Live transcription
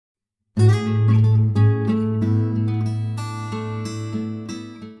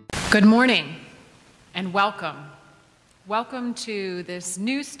Good morning and welcome. Welcome to this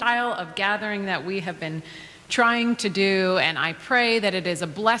new style of gathering that we have been trying to do, and I pray that it is a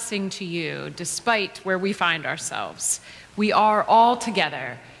blessing to you despite where we find ourselves. We are all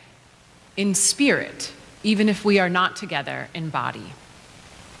together in spirit, even if we are not together in body.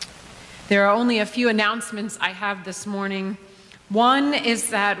 There are only a few announcements I have this morning. One is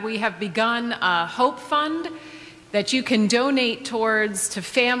that we have begun a Hope Fund that you can donate towards to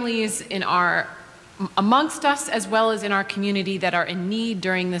families amongst us as well as in our community that are in need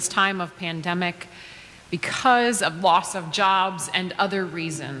during this time of pandemic because of loss of jobs and other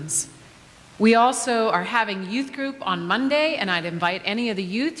reasons. We also are having youth group on Monday, and I'd invite any of the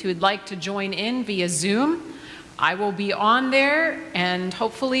youth who would like to join in via Zoom. I will be on there, and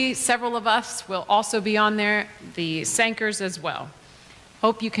hopefully several of us will also be on there, the Sankers as well.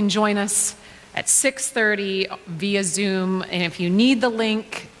 Hope you can join us at 6:30 via Zoom, and if you need the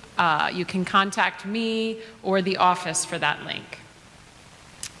link, you can contact me or the office for that link.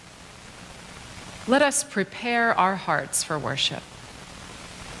 Let us prepare our hearts for worship.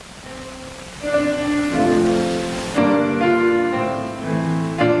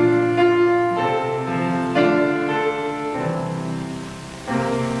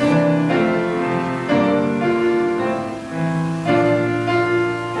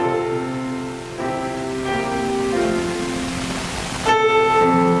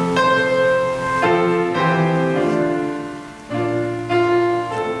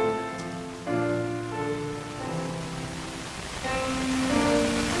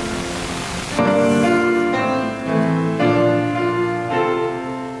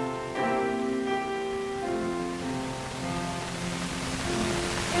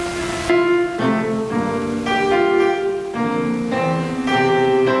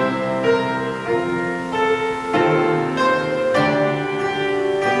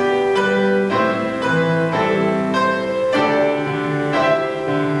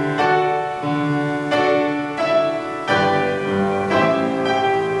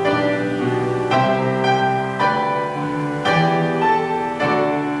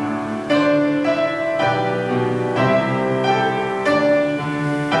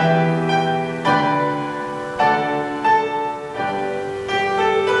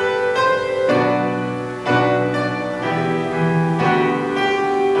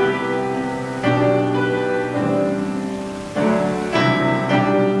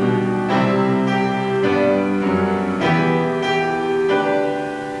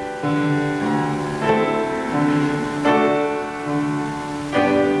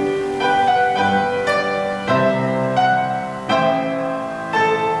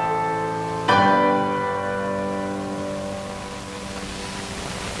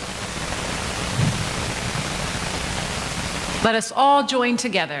 Let us all join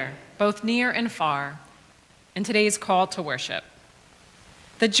together, both near and far, in today's call to worship.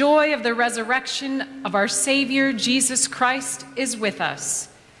 The joy of the resurrection of our Savior, Jesus Christ, is with us.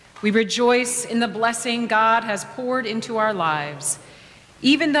 We rejoice in the blessing God has poured into our lives.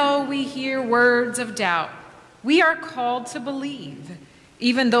 Even though we hear words of doubt, we are called to believe.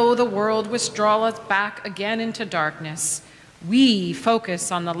 Even though the world withdraweth back again into darkness, we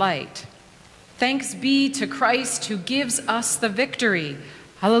focus on the light. Thanks be to Christ who gives us the victory.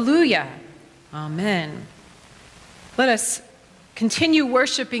 Hallelujah. Amen. Let us continue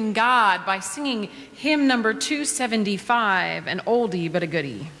worshiping God by singing hymn number 275, an oldie but a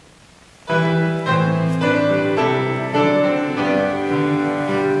goodie.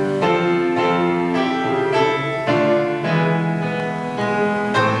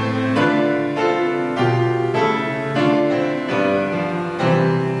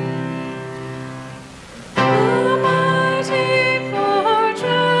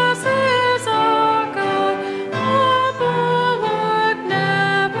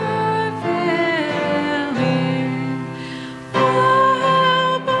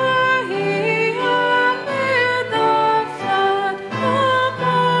 He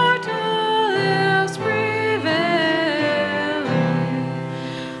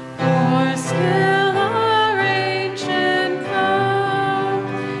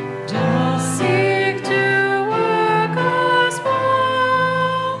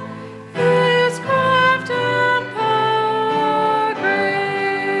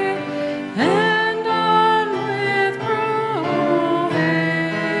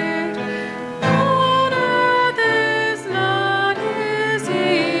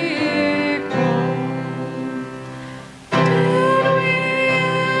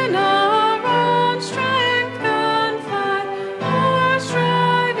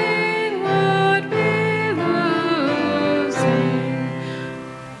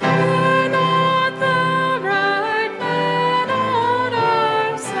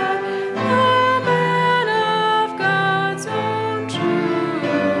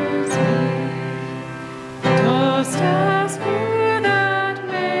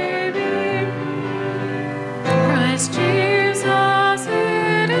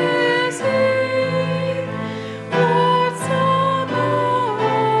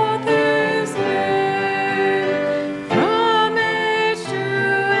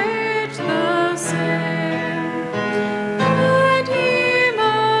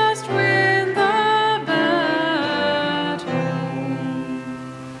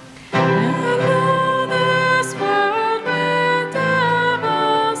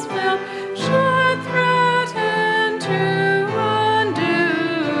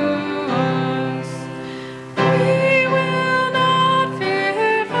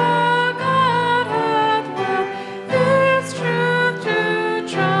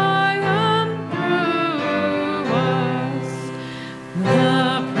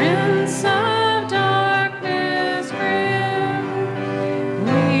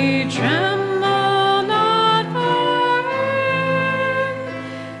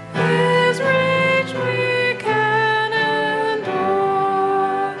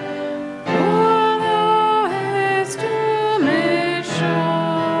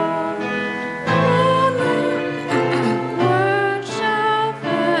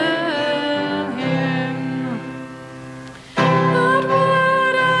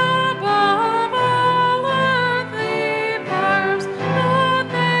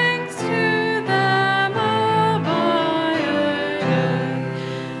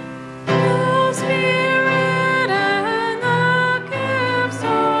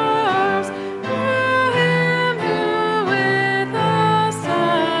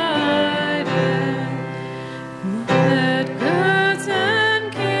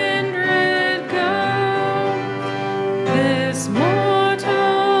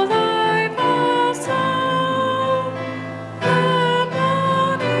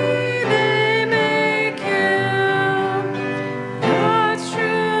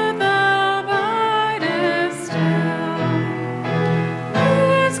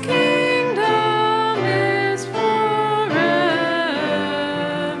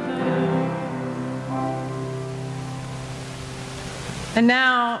And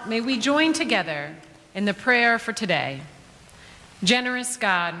now, may we join together in the prayer for today. Generous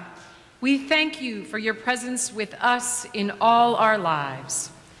God, we thank you for your presence with us in all our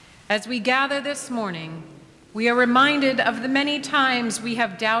lives. As we gather this morning, we are reminded of the many times we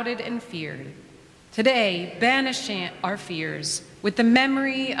have doubted and feared. Today, banish our fears with the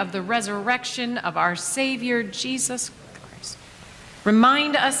memory of the resurrection of our Savior, Jesus Christ.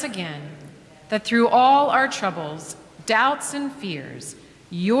 Remind us again that through all our troubles, doubts, and fears,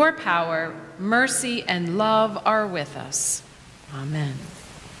 your power, mercy, and love are with us. Amen.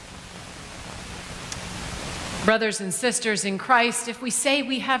 Brothers and sisters in Christ, if we say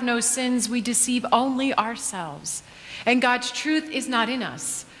we have no sins, we deceive only ourselves, and God's truth is not in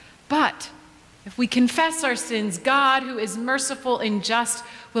us. But if we confess our sins, God, who is merciful and just,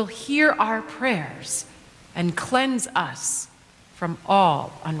 will hear our prayers and cleanse us from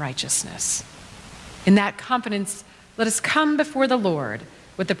all unrighteousness. In that confidence, let us come before the Lord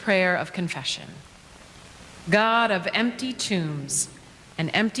with the prayer of confession. God of empty tombs and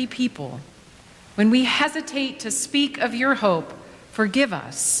empty people, when we hesitate to speak of your hope, forgive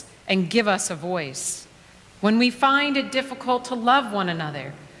us and give us a voice. When we find it difficult to love one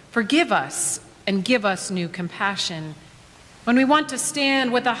another, forgive us and give us new compassion. When we want to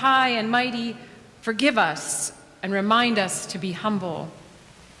stand with the high and mighty, forgive us and remind us to be humble.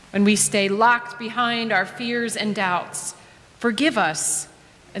 When we stay locked behind our fears and doubts, forgive us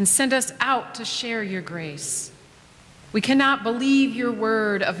and send us out to share your grace. We cannot believe your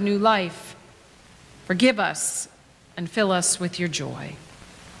word of new life. Forgive us and fill us with your joy.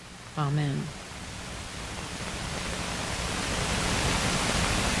 Amen.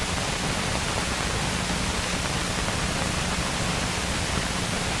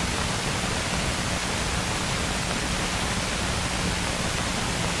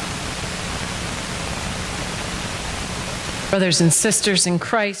 Brothers and sisters in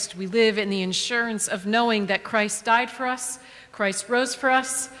Christ, we live in the assurance of knowing that Christ died for us, Christ rose for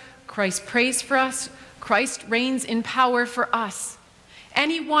us, Christ prays for us, Christ reigns in power for us.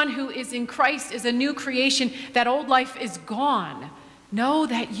 Anyone who is in Christ is a new creation. That old life is gone. Know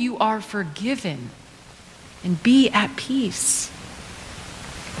that you are forgiven and be at peace.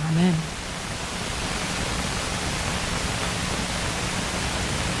 Amen.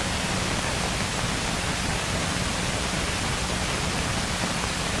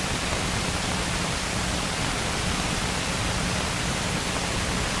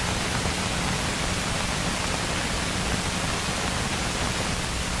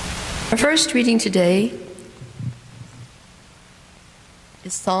 Our first reading today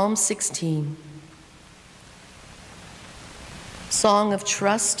is Psalm 16, Song of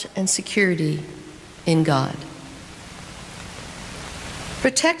Trust and Security in God.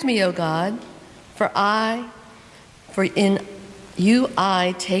 Protect me, O God, for in you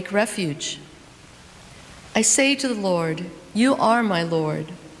I take refuge. I say to the Lord, you are my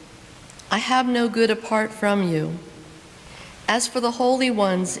Lord. I have no good apart from you. As for the holy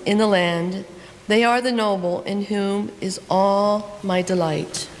ones in the land, they are the noble in whom is all my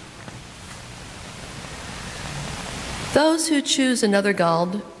delight. Those who choose another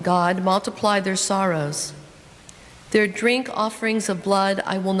God multiply their sorrows. Their drink offerings of blood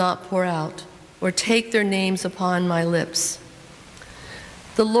I will not pour out, or take their names upon my lips.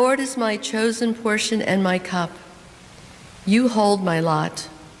 The Lord is my chosen portion and my cup. You hold my lot.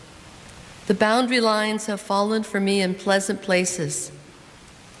 The boundary lines have fallen for me in pleasant places.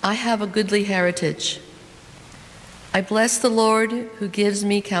 I have a goodly heritage. I bless the Lord who gives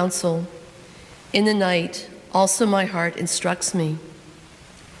me counsel. In the night, also my heart instructs me.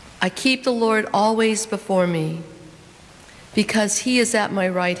 I keep the Lord always before me. Because he is at my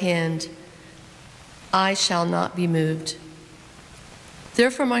right hand, I shall not be moved.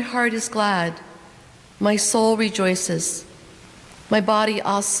 Therefore my heart is glad, my soul rejoices. My body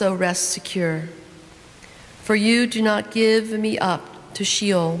also rests secure. For you do not give me up to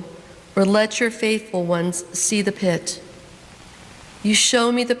Sheol, or let your faithful ones see the pit. You show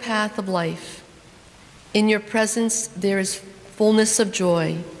me the path of life. In your presence there is fullness of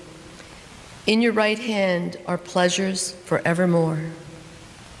joy. In your right hand are pleasures forevermore.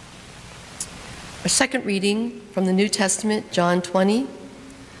 Our second reading from the New Testament, John 20,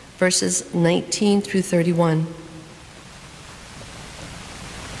 verses 19 through 31.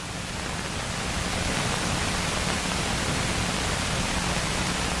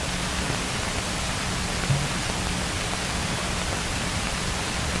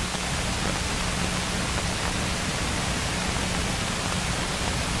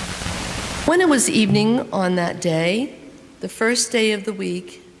 When it was evening on that day, the first day of the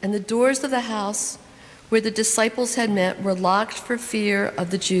week, and the doors of the house where the disciples had met, were locked for fear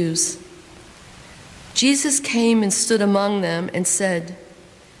of the Jews. Jesus came and stood among them and said,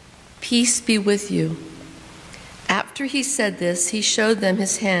 "Peace be with you." After he said this, he showed them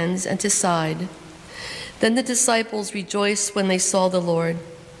his hands and his side. Then the disciples rejoiced when they saw the Lord.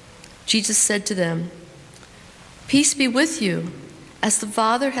 Jesus said to them, "Peace be with you. As the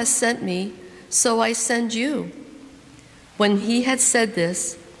Father has sent me, so I send you." When he had said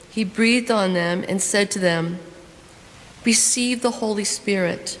this, he breathed on them and said to them, "Receive the Holy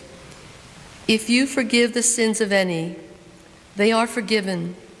Spirit. If you forgive the sins of any, they are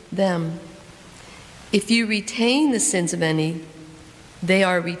forgiven them. If you retain the sins of any, they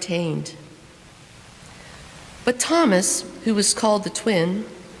are retained." But Thomas, who was called the twin,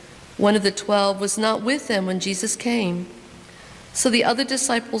 one of the 12, was not with them when Jesus came. So the other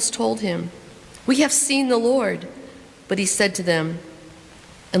disciples told him, "We have seen the Lord." But he said to them,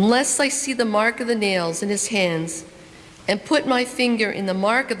 "Unless I see the mark of the nails in his hands, and put my finger in the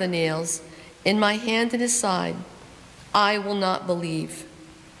mark of the nails, in my hand and his side, I will not believe."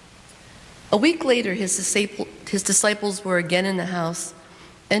 A week later, his disciples were again in the house,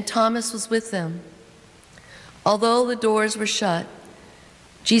 and Thomas was with them. Although the doors were shut,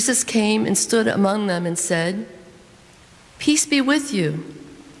 Jesus came and stood among them and said, "Peace be with you."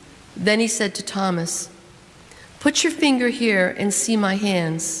 Then he said to Thomas, "Put your finger here and see my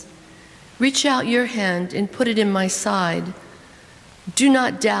hands. Reach out your hand and put it in my side. Do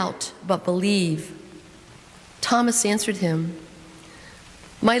not doubt, but believe." Thomas answered him,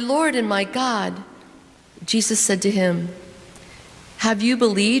 "My Lord and my God." Jesus said to him, "Have you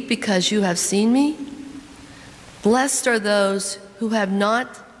believed because you have seen me? Blessed are those who have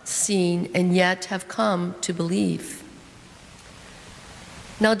not seen and yet have come to believe."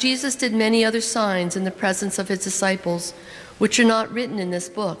 Now Jesus did many other signs in the presence of his disciples, which are not written in this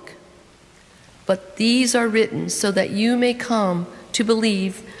book. But these are written so that you may come to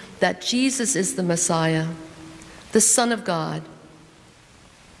believe that Jesus is the Messiah, the Son of God,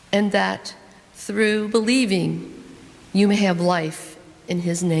 and that through believing you may have life in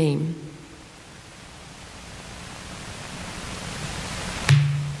his name.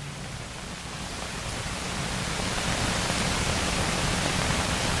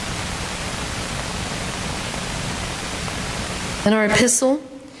 And our epistle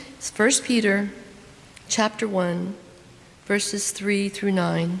is 1 Peter chapter 1, verses 3 through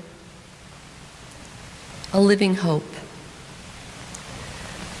 9. A living hope.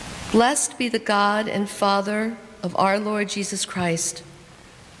 Blessed be the God and Father of our Lord Jesus Christ.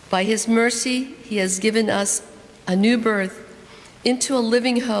 By his mercy, he has given us a new birth into a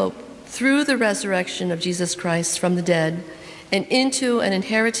living hope through the resurrection of Jesus Christ from the dead, and into an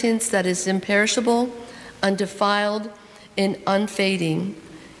inheritance that is imperishable, undefiled, and unfading,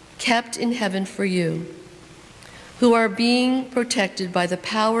 kept in heaven for you, who are being protected by the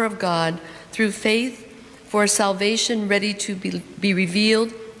power of God through faith for a salvation ready to be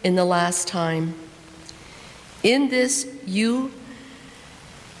revealed in the last time. In this you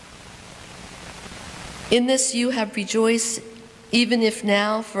have rejoiced, even if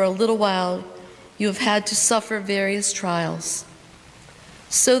now for a little while you have had to suffer various trials,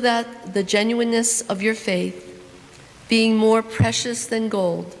 so that the genuineness of your faith, being more precious than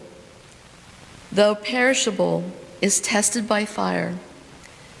gold, though perishable, is tested by fire,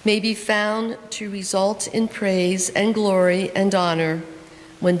 may be found to result in praise and glory and honor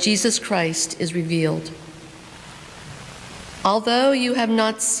when Jesus Christ is revealed. Although you have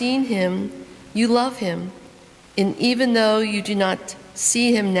not seen him, you love him, and even though you do not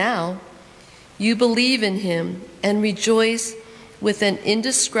see him now, you believe in him and rejoice with an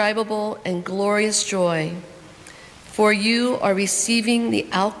indescribable and glorious joy, for you are receiving the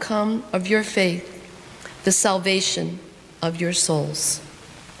outcome of your faith, the salvation of your souls.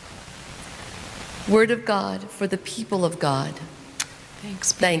 Word of God for the people of God.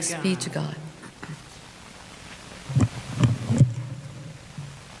 Thanks be to God.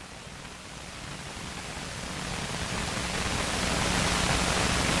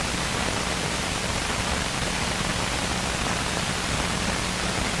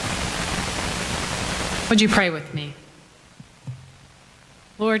 Would you pray with me?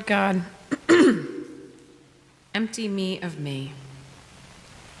 Lord God, empty me of me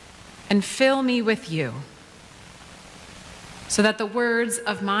and fill me with you, so that the words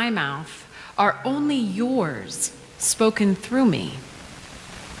of my mouth are only yours, spoken through me.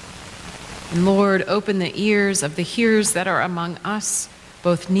 And Lord, open the ears of the hearers that are among us,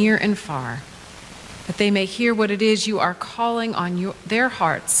 both near and far, that they may hear what it is you are calling on their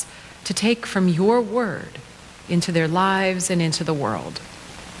hearts to take from your word into their lives and into the world.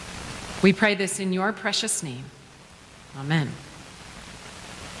 We pray this in your precious name. Amen.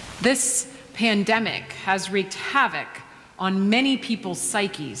 This pandemic has wreaked havoc on many people's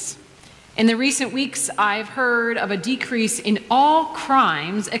psyches. In the recent weeks, I've heard of a decrease in all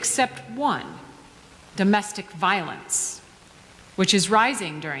crimes except one, domestic violence, which is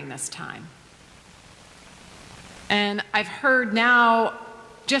rising during this time. And I've heard now,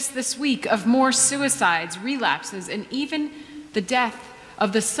 just this week, of more suicides, relapses, and even the death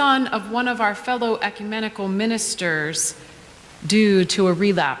of the son of one of our fellow ecumenical ministers due to a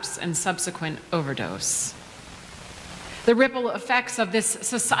relapse and subsequent overdose. The ripple effects of this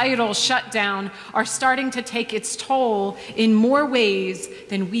societal shutdown are starting to take its toll in more ways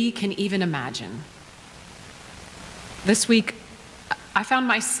than we can even imagine. This week, I found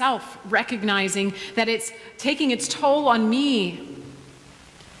myself recognizing that it's taking its toll on me.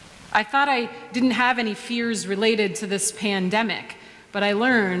 I thought I didn't have any fears related to this pandemic, but I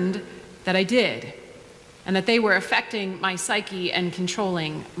learned that I did, and that they were affecting my psyche and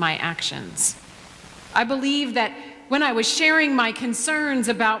controlling my actions. I believe that when I was sharing my concerns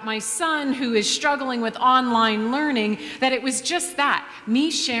about my son who is struggling with online learning, that it was just that, me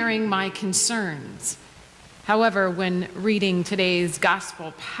sharing my concerns. However, when reading today's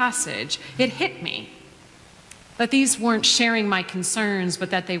gospel passage, it hit me that these weren't sharing my concerns,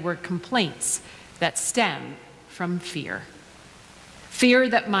 but that they were complaints that stem from fear. Fear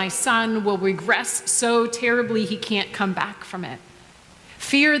that my son will regress so terribly he can't come back from it.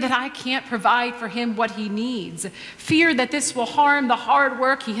 Fear that I can't provide for him what he needs. Fear that this will harm the hard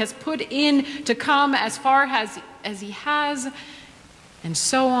work he has put in to come as far as he has, and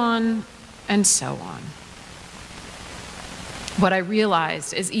so on and so on. What I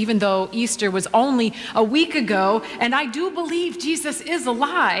realized is even though Easter was only a week ago, and I do believe Jesus is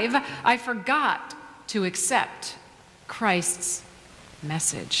alive, I forgot to accept Christ's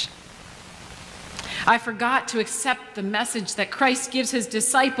message. I forgot to accept the message that Christ gives his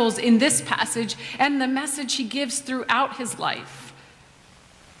disciples in this passage and the message he gives throughout his life.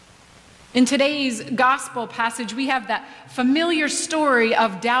 In today's gospel passage, we have that familiar story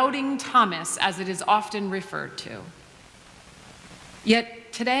of doubting Thomas, as it is often referred to.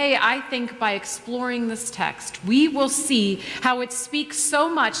 Yet today, I think by exploring this text, we will see how it speaks so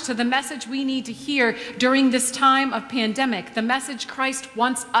much to the message we need to hear during this time of pandemic, the message Christ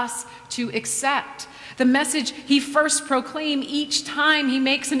wants us to accept, the message he first proclaimed each time he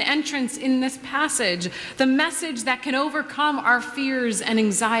makes an entrance in this passage, the message that can overcome our fears and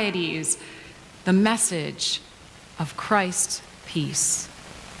anxieties, the message of Christ's peace.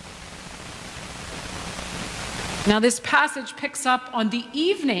 Now, this passage picks up on the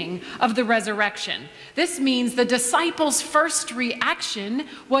evening of the resurrection. This means the disciples' first reaction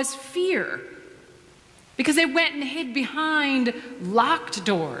was fear, because they went and hid behind locked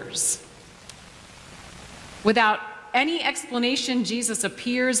doors. Without any explanation, Jesus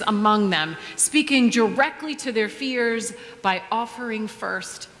appears among them, speaking directly to their fears by offering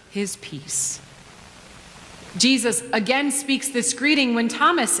first his peace. Jesus again speaks this greeting when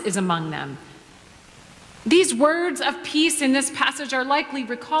Thomas is among them. These words of peace in this passage are likely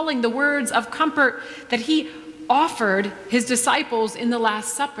recalling the words of comfort that he offered his disciples in the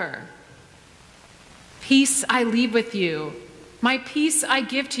Last Supper. Peace I leave with you. My peace I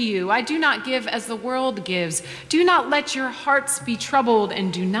give to you. I do not give as the world gives. Do not let your hearts be troubled,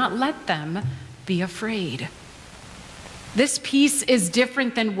 and do not let them be afraid. This peace is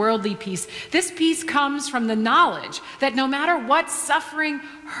different than worldly peace. This peace comes from the knowledge that no matter what suffering,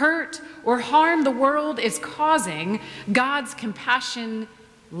 hurt, or harm the world is causing, God's compassion,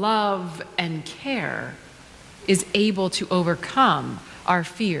 love, and care is able to overcome our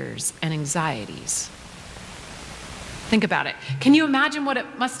fears and anxieties. Think about it. Can you imagine what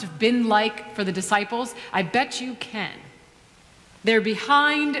it must have been like for the disciples? I bet you can. They're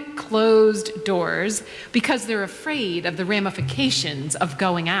behind closed doors because they're afraid of the ramifications of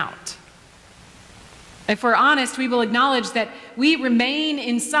going out. If we're honest, we will acknowledge that we remain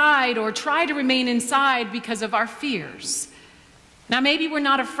inside or try to remain inside because of our fears. Now, maybe we're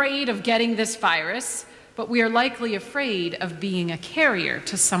not afraid of getting this virus, but we are likely afraid of being a carrier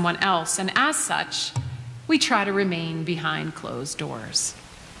to someone else, and as such, we try to remain behind closed doors.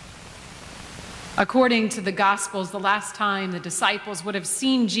 According to the Gospels, the last time the disciples would have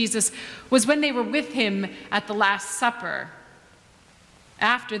seen Jesus was when they were with him at the Last Supper.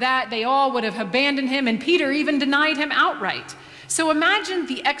 After that, they all would have abandoned him, and Peter even denied him outright. So imagine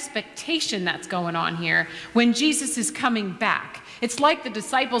the expectation that's going on here when Jesus is coming back. It's like the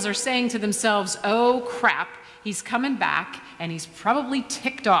disciples are saying to themselves, oh crap, he's coming back, and he's probably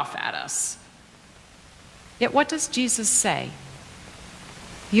ticked off at us. Yet what does Jesus say?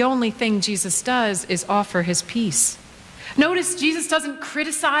 The only thing Jesus does is offer his peace. Notice Jesus doesn't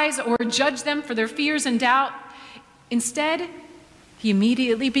criticize or judge them for their fears and doubt. Instead, he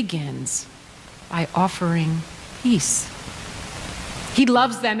immediately begins by offering peace. He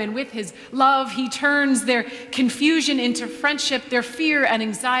loves them, and with his love, he turns their confusion into friendship, their fear and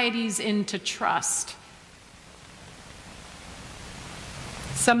anxieties into trust.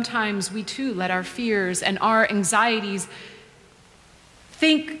 Sometimes we too let our fears and our anxieties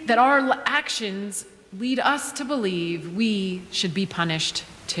think that our actions lead us to believe we should be punished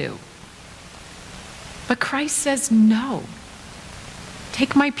too. But Christ says, no.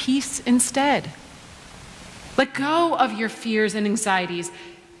 Take my peace instead. Let go of your fears and anxieties.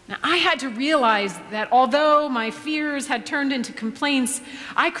 Now, I had to realize that although my fears had turned into complaints,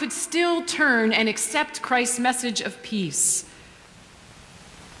 I could still turn and accept Christ's message of peace.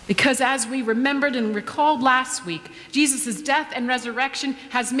 Because as we remembered and recalled last week, Jesus' death and resurrection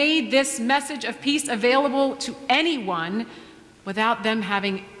has made this message of peace available to anyone without them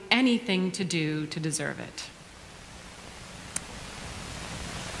having anything to do to deserve it.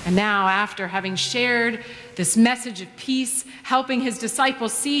 And now, after having shared this message of peace, helping his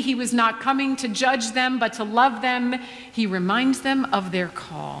disciples see he was not coming to judge them, but to love them, he reminds them of their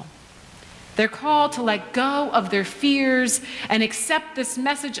call. Their call to let go of their fears and accept this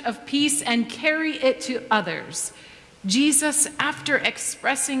message of peace and carry it to others. Jesus, after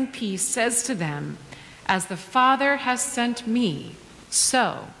expressing peace, says to them, "As the Father has sent me,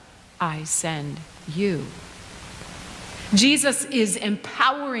 so I send you." Jesus is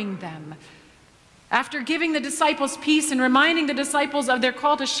empowering them. After giving the disciples peace and reminding the disciples of their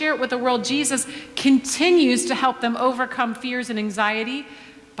call to share it with the world, Jesus continues to help them overcome fears and anxiety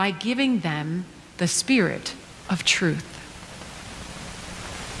by giving them the Spirit of truth.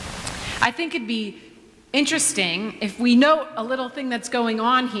 I think it'd be interesting if we note a little thing that's going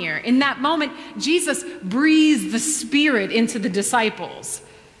on here. In that moment, Jesus breathes the Spirit into the disciples.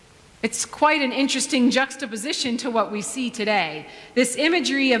 It's quite an interesting juxtaposition to what we see today. This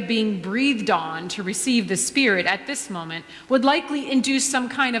imagery of being breathed on to receive the Spirit at this moment would likely induce some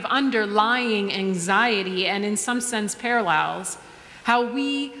kind of underlying anxiety and in some sense parallels how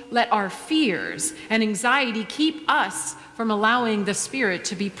we let our fears and anxiety keep us from allowing the Spirit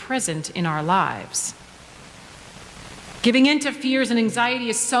to be present in our lives. Giving in to fears and anxiety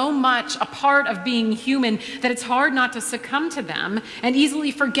is so much a part of being human that it's hard not to succumb to them and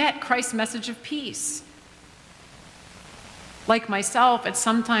easily forget Christ's message of peace. Like myself, it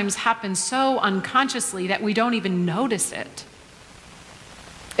sometimes happens so unconsciously that we don't even notice it.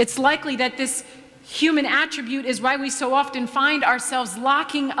 It's likely that this human attribute is why we so often find ourselves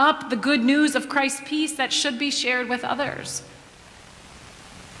locking up the good news of Christ's peace that should be shared with others.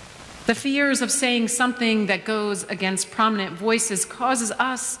 The fears of saying something that goes against prominent voices causes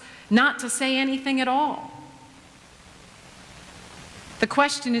us not to say anything at all. The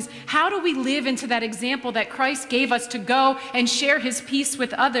question is, how do we live into that example that Christ gave us to go and share his peace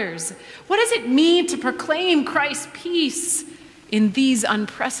with others? What does it mean to proclaim Christ's peace in these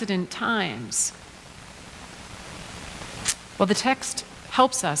unprecedented times? Well, the text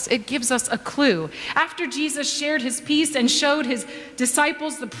helps us. It gives us a clue. After Jesus shared his peace and showed his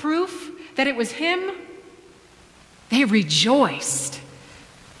disciples the proof that it was him, they rejoiced.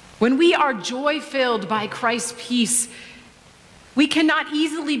 When we are joy-filled by Christ's peace, we cannot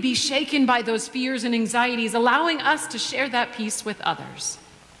easily be shaken by those fears and anxieties, allowing us to share that peace with others.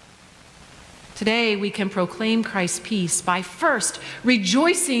 Today, we can proclaim Christ's peace by first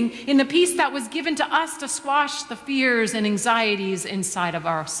rejoicing in the peace that was given to us to squash the fears and anxieties inside of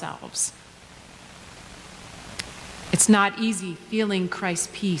ourselves. It's not easy feeling Christ's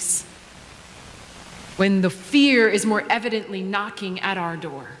peace when the fear is more evidently knocking at our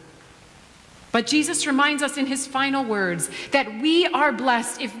door. But Jesus reminds us in his final words that we are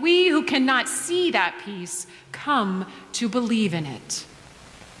blessed if we who cannot see that peace come to believe in it.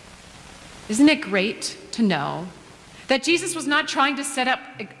 Isn't it great to know that Jesus was not trying to set up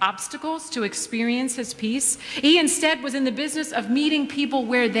obstacles to experience his peace? He instead was in the business of meeting people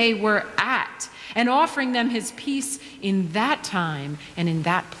where they were at and offering them his peace in that time and in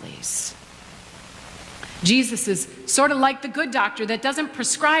that place. Jesus is sort of like the good doctor that doesn't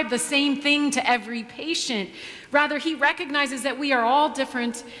prescribe the same thing to every patient. Rather, he recognizes that we are all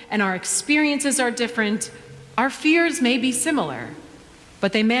different and our experiences are different. Our fears may be similar,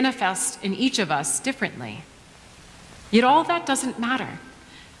 but they manifest in each of us differently. Yet all that doesn't matter,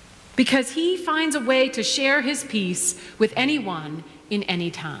 because he finds a way to share his peace with anyone in any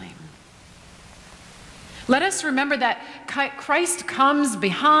time. Let us remember that Christ comes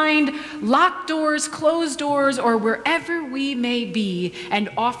behind locked doors, closed doors, or wherever we may be and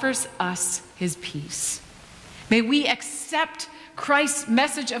offers us his peace. May we accept Christ's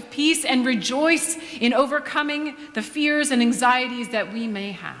message of peace and rejoice in overcoming the fears and anxieties that we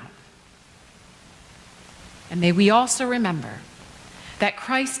may have. And may we also remember that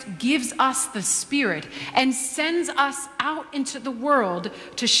Christ gives us the Spirit and sends us out into the world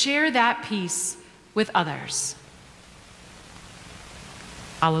to share that peace with others.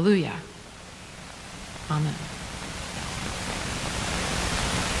 Hallelujah. Amen.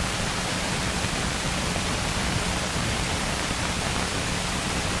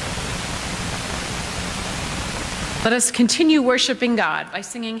 Let us continue worshiping God by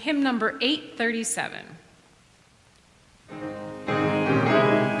singing hymn number 837.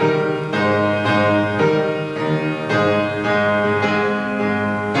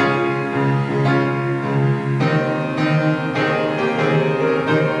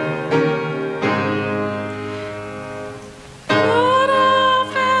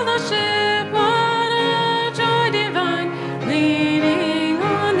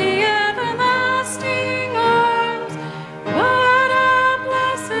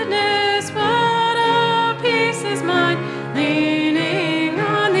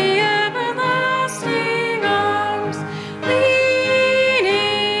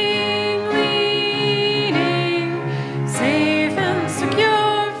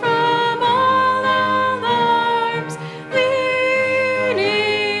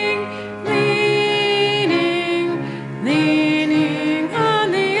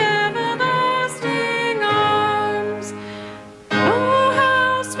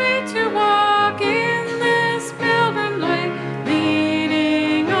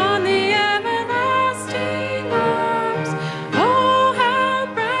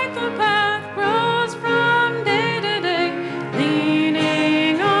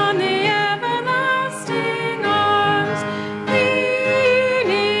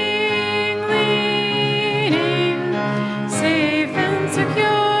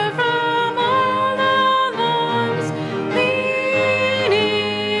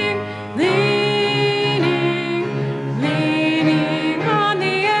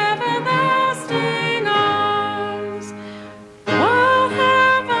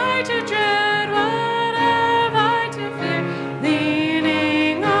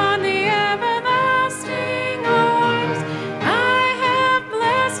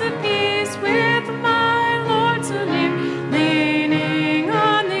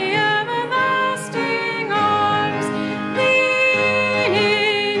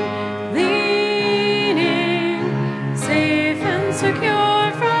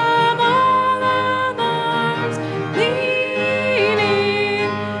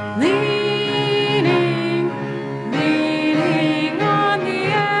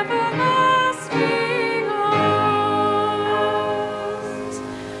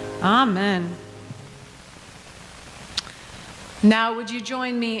 Amen. Now would you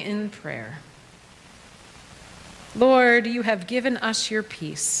join me in prayer? Lord, you have given us your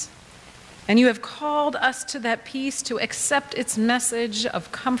peace, and you have called us to that peace to accept its message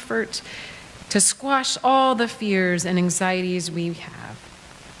of comfort, to squash all the fears and anxieties we have.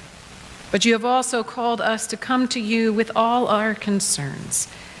 But you have also called us to come to you with all our concerns.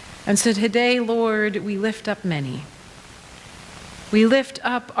 And so today, Lord, we lift up many. We lift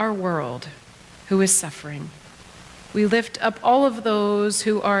up our world who is suffering. We lift up all of those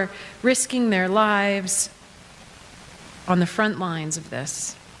who are risking their lives on the front lines of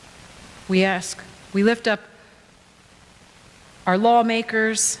this. We lift up our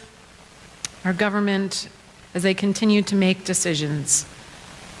lawmakers, our government, as they continue to make decisions.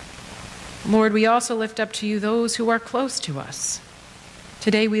 Lord, we also lift up to you those who are close to us.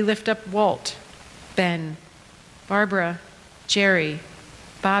 Today we lift up Walt, Ben, Barbara, Jerry,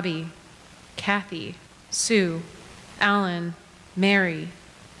 Bobby, Kathy, Sue, Alan, Mary,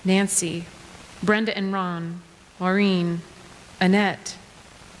 Nancy, Brenda and Ron, Maureen, Annette,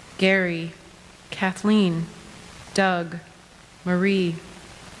 Gary, Kathleen, Doug, Marie,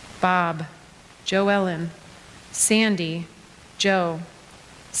 Bob, Joellen, Sandy, Joe,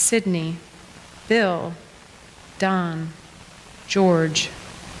 Sydney, Bill, Don, George,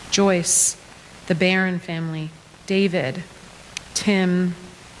 Joyce, the Barron family, David, Tim,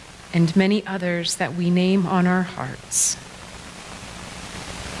 and many others that we name on our hearts.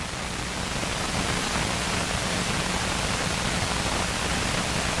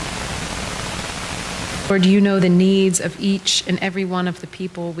 Lord, you know the needs of each and every one of the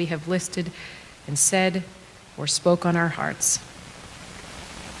people we have listed and said or spoke on our hearts.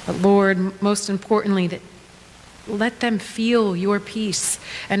 But Lord, most importantly, that let them feel your peace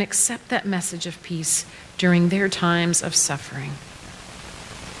and accept that message of peace during their times of suffering.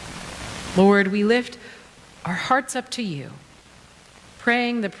 Lord, we lift our hearts up to you,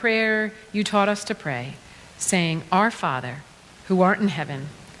 praying the prayer you taught us to pray, saying, Our Father, who art in heaven,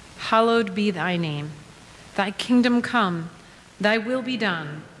 hallowed be thy name. Thy kingdom come, thy will be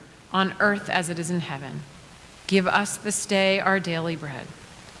done, on earth as it is in heaven. Give us this day our daily bread,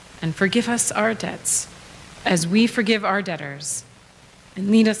 and forgive us our debts, as we forgive our debtors. And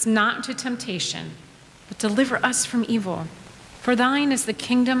lead us not into temptation, but deliver us from evil. For thine is the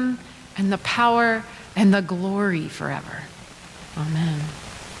kingdom and the power and the glory forever. Amen.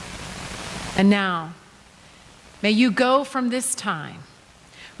 And now, may you go from this time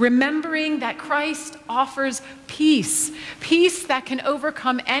remembering that Christ offers peace, peace that can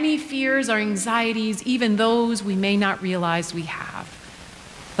overcome any fears or anxieties, even those we may not realize we have.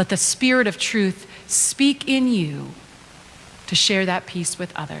 Let the Spirit of truth speak in you to share that peace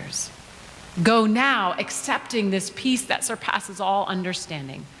with others. Go now accepting this peace that surpasses all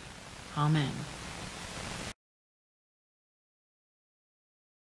understanding. Amen.